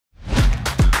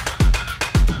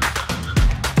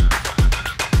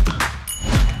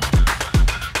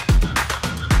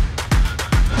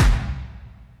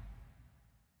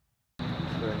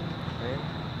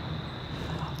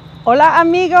Hola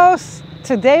amigos!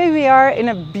 Today we are in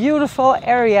a beautiful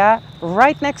area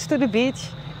right next to the beach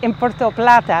in Puerto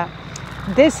Plata.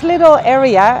 This little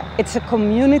area, it's a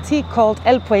community called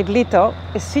El Pueblito,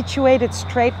 is situated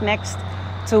straight next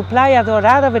to Playa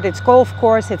Dorada with its golf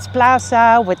course, its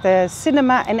plaza, with the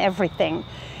cinema and everything.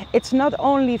 It's not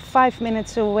only 5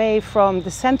 minutes away from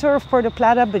the center of Puerto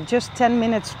Plata, but just 10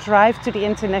 minutes drive to the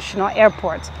international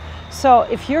airport. So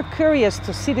if you're curious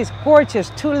to see this gorgeous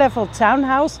 2-level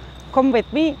townhouse, come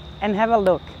with me and have a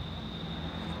look.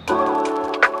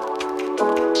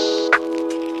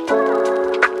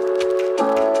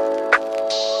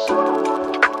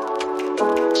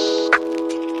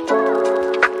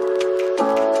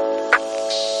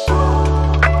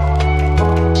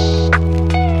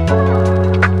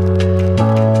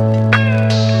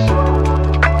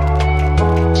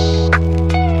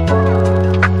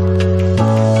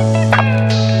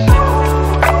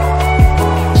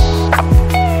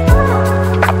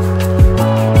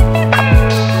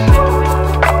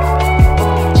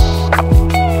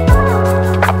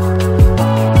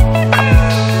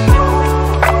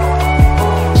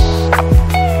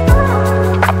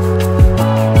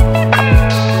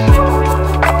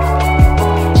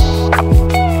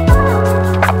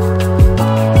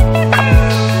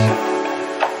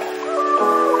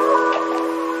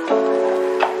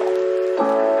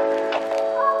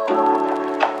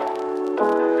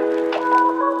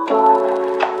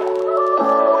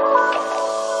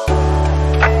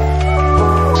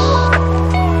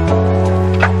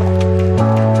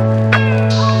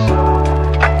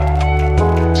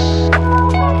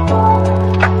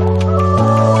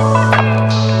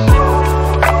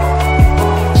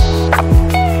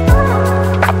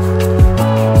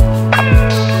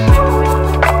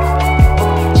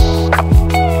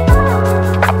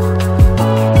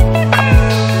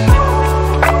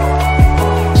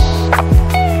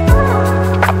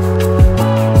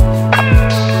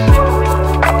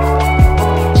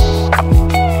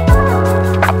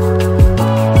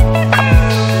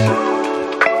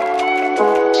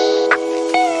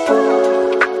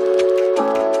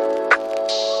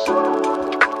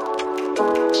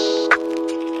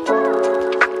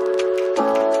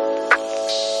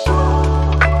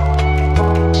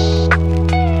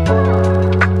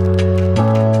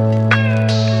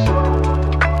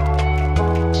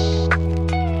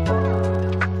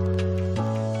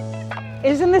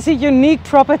 Isn't this a unique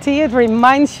property? It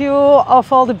reminds you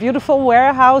of all the beautiful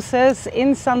warehouses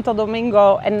in Santo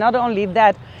Domingo, and not only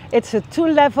that, it's a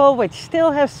 2-level which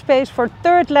still has space for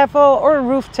 3rd level or a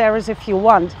roof terrace if you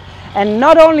want. And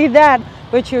not only that,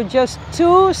 but you're just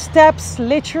 2 steps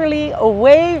literally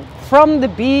away from the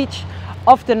beach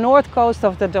of the north coast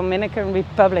of the Dominican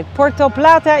Republic. Puerto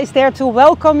Plata is there to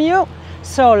welcome you.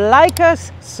 So like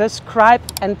us, subscribe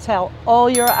and tell all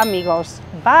your amigos.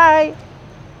 Bye!